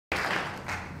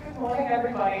morning,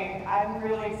 everybody. I'm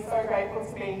really so grateful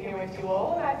to be here with you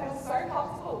all, and I feel so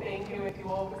comfortable being here with you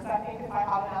all because I think if I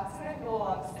have an accident, you'll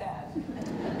all understand.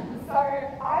 So,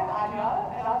 I'm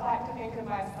Anja, and I'd like to think of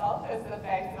myself as the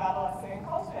face of adolescent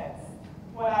incontinence.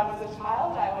 When I was a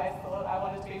child, I always thought I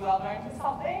wanted to be well known for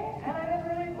something, and I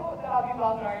never really thought that I'd be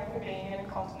well known for being an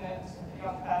incontinent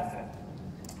young person.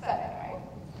 But anyway,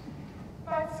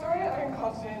 my story of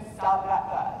incontinence started at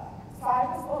birth. So I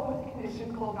was born with a condition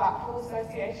called bacterial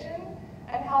association,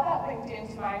 and how that linked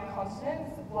into my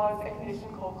incontinence was a condition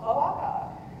called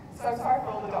cloaca. So sorry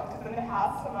for all the doctors in the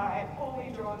house for my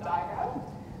poorly drawn diagram,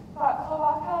 but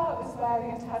cloaca is where the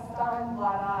intestine,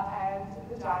 bladder, and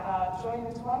vagina join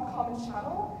into one common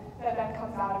channel that then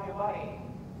comes out of your body.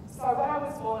 So when I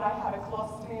was born, I had a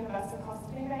colostomy and a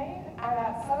vesicostomy made, and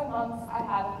at 7 months, I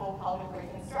had a full pelvic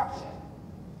reconstruction.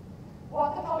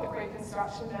 What the pelvic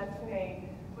reconstruction meant for me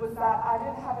was that I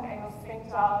didn't have an anal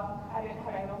sphincter, I didn't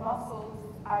have anal muscles,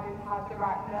 I didn't have the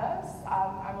right nerves.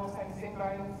 I'm also missing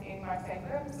bones in my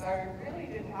sacrum, so really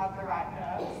didn't have the right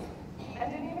nerves,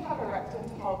 and didn't even have a rectum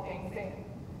to hold things in.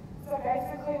 So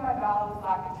basically my bowel is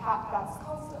like a tap that's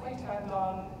constantly turned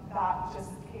on that just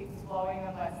keeps flowing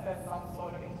unless there's some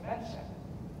sort of intervention.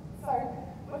 So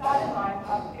with that in mind,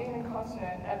 I've been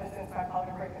incontinent ever since my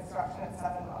pelvic reconstruction at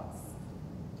 7 months.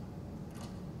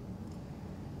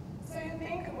 So you'd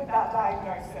think with that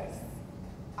diagnosis,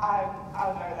 I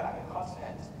would know that I'm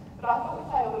incontinent. But I thought we'd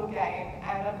play a little game,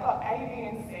 and I've got A, B,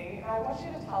 and C, and I want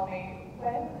you to tell me,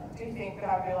 when do you think that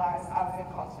I realised I was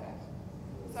incontinent?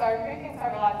 So who thinks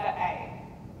I realised at A?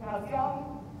 When I was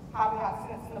young, having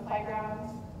accidents in the playground.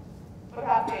 What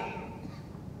about B?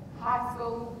 High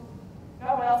school.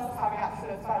 No one else was having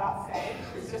accidents by that stage,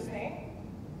 it's just me.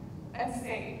 And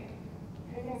C?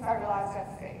 Who thinks I realised at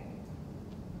C?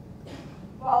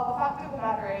 Well, the fact of the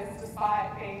matter is,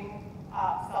 despite being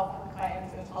a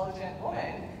self-proclaimed intelligent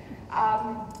woman,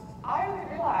 I only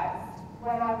realised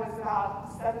when I was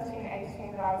about 17,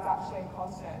 18 that I was actually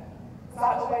incontinent. Because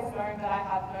I'd always known that I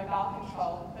had no bowel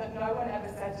control, but no one ever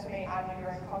said to me, Anja,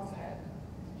 you're incontinent.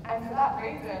 And for that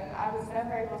reason, I was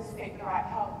never able to seek the right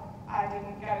help. I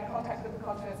didn't get in contact with the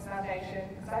Continence Foundation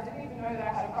because I didn't even know that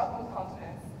I had a problem with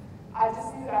continence. I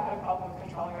just knew that I had a problem with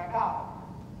controlling my bowel.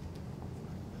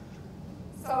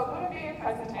 So it wouldn't be a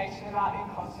presentation about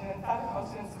incontinence at a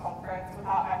continence conference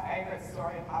without my favourite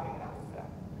story of having an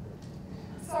accident.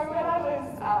 So when I was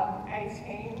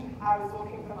 18, I was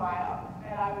walking for Maya,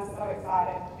 and I was so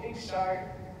excited, big show,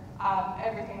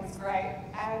 everything was great,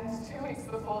 and 2 weeks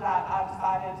before that I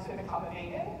decided to become a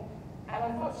vegan,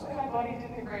 and unfortunately my body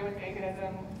didn't agree with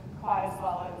veganism quite as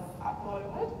well as I thought it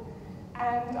would,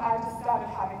 and I just started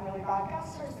having really bad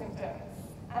gastro symptoms.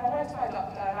 And I went to my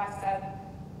doctor and I said,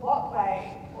 what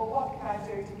way, or what can I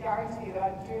do to guarantee that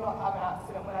I do not have an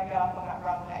accident when I get up on that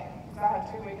runway? Because I had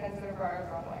 2 weekends in a row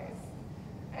of runways.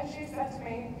 And she said to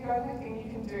me, the only thing you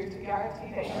can do to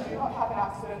guarantee that you do not have an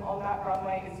accident on that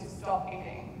runway is to stop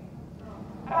eating.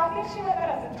 And I think she meant that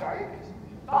as a joke,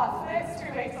 but for the next 2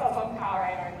 weeks I was on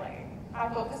Powerade only. I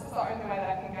thought this is the only way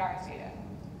that I can guarantee it.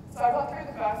 So I got through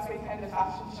the first weekend of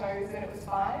fashion shows and it was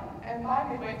fine, and by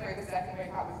midway through the second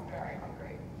week I was very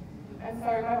hungry. And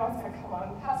so my mom said, come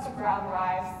on, have some brown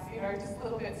rice, you know, just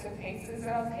little bits and pieces.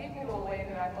 And I was keeping it all in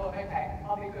and I thought, okay,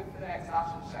 I'll be good for the next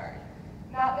fashion show.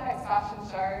 Now at the next fashion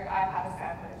show, I had a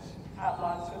sandwich at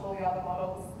lunch with all the other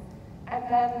models. And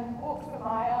then walked to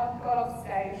Maya, got off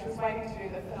stage, was waiting to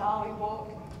do the finale walk.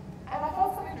 And I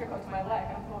felt something drip onto my leg.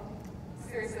 And I thought,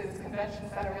 seriously, this convention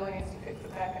center really needs to fix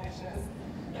its air conditioners.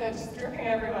 They're just dripping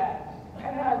everywhere.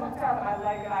 And then I looked down at my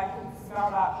leg and I could smell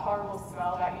that horrible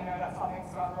smell that you know that something's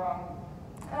gone wrong.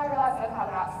 And I realised I'd had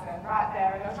an accident right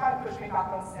there, and they were trying to push me back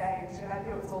on stage, and I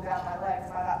knew it was all down my legs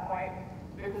by that point,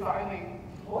 because the only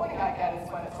warning I get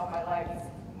is when it's on my legs.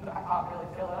 I can't really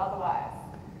feel it otherwise.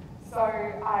 So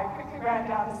I quickly ran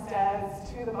down the stairs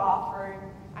to the bathroom,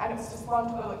 and it was just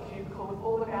one toilet cubicle with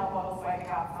all the male models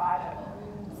waiting outside it.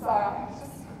 So I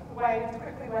just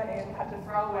quickly went in, had to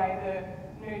throw away the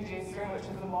new G-string, which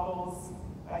is the model's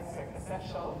basic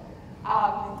essential.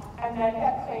 And then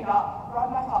get cleaned up,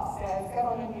 run back upstairs, get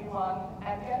on a new one,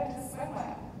 and get into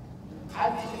swimwear.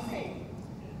 As you can see,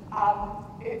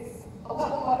 it's a lot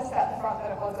modest at the front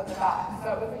than it was at the back,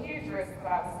 so it was a huge risk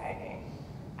that I was taking.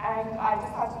 And I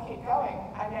just had to keep going.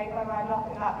 I made my mind up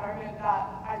in that moment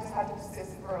that I just had to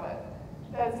persist through it.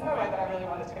 There's no way that I really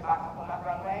wanted to get back up on that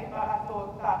runway, but I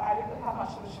thought that I didn't really have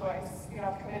much of a choice. You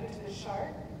know, I've committed to this show,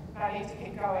 and I need to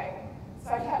keep going. So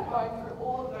I kept going through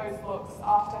all of those looks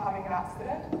after having an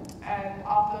accident, and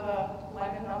after the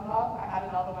lemon number, I had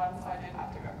another one, so I did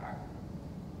have to go home.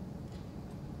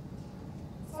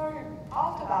 So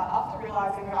after that, after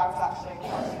realising that I was actually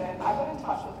incontinent, I got in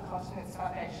touch with the Continence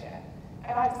Foundation,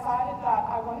 and I decided that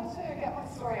I wanted to get my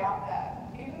story out there.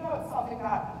 Even though it's something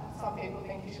that some people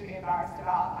think you should be embarrassed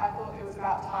about, I thought it was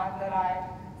about time that I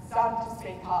started to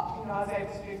speak up. You know, I was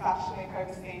able to do Fashion Week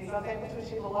overseas. I was able to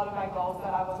achieve a lot of my goals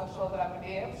that I wasn't sure that I would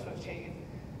be able to achieve.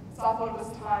 So I thought it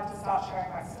was time to start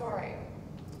sharing my story.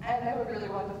 And they were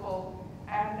really wonderful.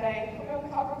 And they put me on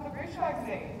the cover of the British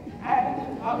magazine.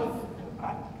 And I was,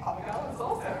 my cover girl was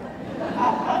awesome.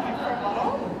 Looking for a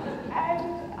model.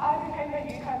 And I became a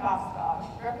youth ambassador,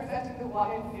 representing the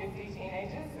 1 in 50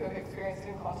 teenagers who have experienced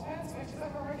incontinence, which is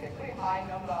a horrifically high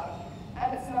number.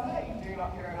 And it's a number that you do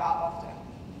not hear about often.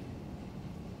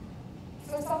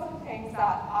 So some of the things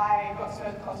that I got to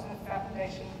know the Continence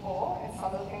Foundation for, and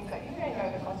some of the things that you may know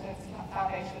the Continence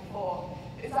Foundation for,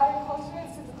 is that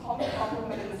incontinence is a common problem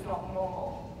that is not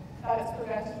normal. That it's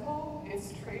preventable,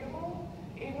 it's treatable,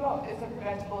 even though it isn't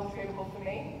preventable and treatable for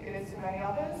me, it is for many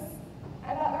others.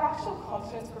 And that there are actual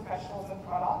continence professionals and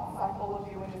products, like all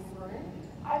of you in this room.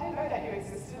 I didn't know that you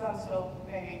existed until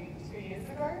maybe 2 years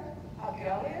ago, at the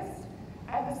earliest.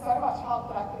 And there's so much help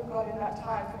that I could have got in that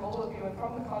time from all of you and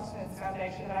from the Continence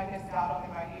Foundation that I missed out on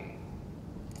in my youth.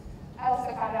 I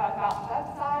also found out about the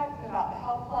website, about the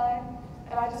helpline,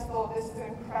 and I just thought this is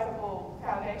an incredible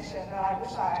foundation that I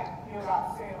wish I knew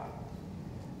about sooner.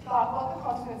 But what the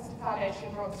Continence Foundation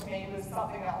brought to me was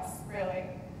something else, really,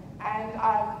 and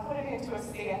I've put it into a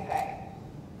CFA.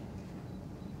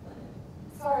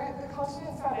 So the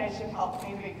Continence Foundation helped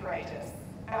me be courageous.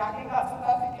 And I think that's a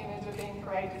perfect image of being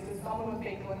courageous, as someone with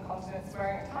fecal incontinence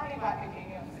wearing a tiny black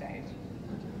bikini on stage.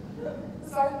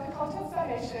 So the Continence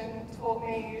Foundation taught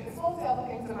me, as well as the other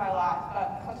things in my life,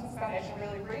 but the Continence Foundation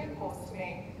really reinforced to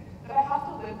me that I have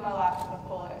to live my life to the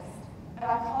fullest. And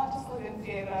I can't just live in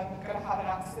fear that I'm going to have an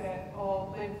accident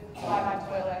or live by my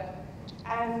toilet.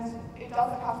 And it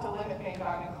doesn't have to limit me that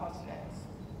I'm incontinent.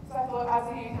 So I thought, as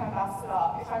a youth ambassador,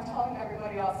 if I'm telling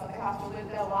everybody else that they have to live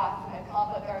their life and they can't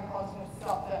let their incontinence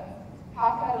stop them,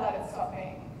 how can I let it stop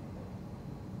me?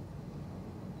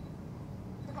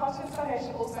 The Continence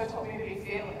Foundation also taught me to be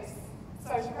fearless.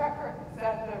 So to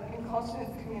represent the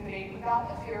incontinence community without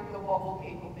the fear of the what will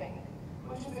people think,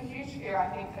 which is a huge fear,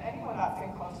 I think, for anyone that's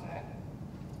incontinent.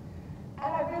 And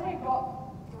I really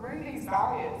got through these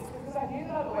barriers because I knew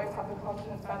that I'd always have the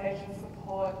Continence Foundation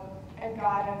support and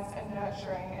guidance and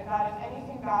nurturing, and that if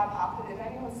anything bad happened, if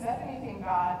anyone said anything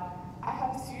bad, I had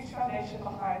this huge foundation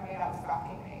behind me that was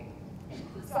backing me.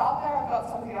 So up there I've got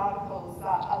some of the articles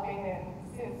that I've been in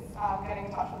since getting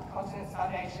in touch with the Continence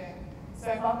Foundation.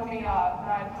 So Mamma Mia,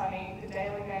 Nine Honey, the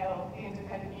Daily Mail, the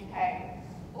Independent UK,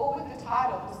 all with the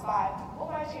title, despite all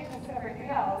my achievements and everything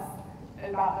else,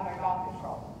 about the no birth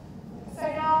control. So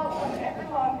now when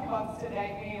everyone who wants to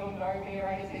date me or know me or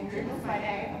anything Googles my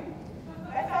name,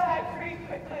 they found out pretty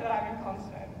quickly that I'm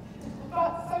incontinent.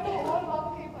 But so do a lot of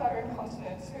other people that are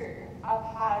incontinent too. I've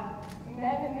had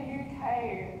men in the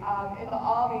UK, in the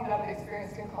army that have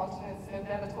experienced incontinence and have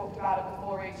never talked about it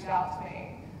before reached out to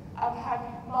me. I've had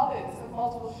mothers of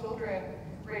multiple children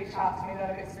reach out to me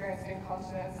that have experienced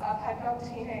incontinence. I've had young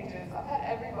teenagers, I've had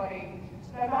everybody,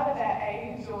 no matter their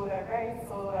age or their race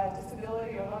or their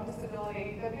disability or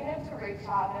non-disability, they've been able to reach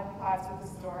out and empathize with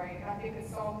the story. And I think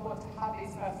it's so important to have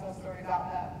these personal stories out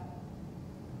there.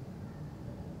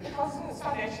 The Continence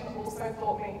Foundation also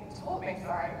taught me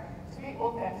to be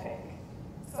authentic.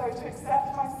 So to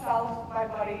accept myself, my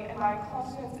body, and my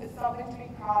incontinence is something to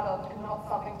be proud of and not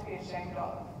something to be ashamed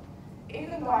of.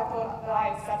 Even though I thought that I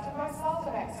accepted myself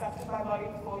and I accepted my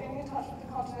body before getting in touch with the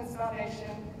Continence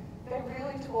Foundation, they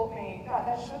really taught me that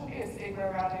there shouldn't be a stigma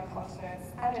around incontinence,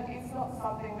 and it is not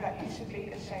something that you should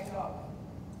be ashamed of.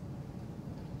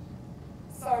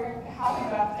 So, happy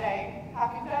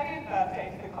 30th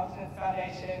birthday to the Continence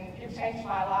Foundation. You've changed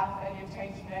my life and you've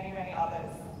changed many, many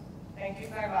others. Thank you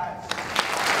so much.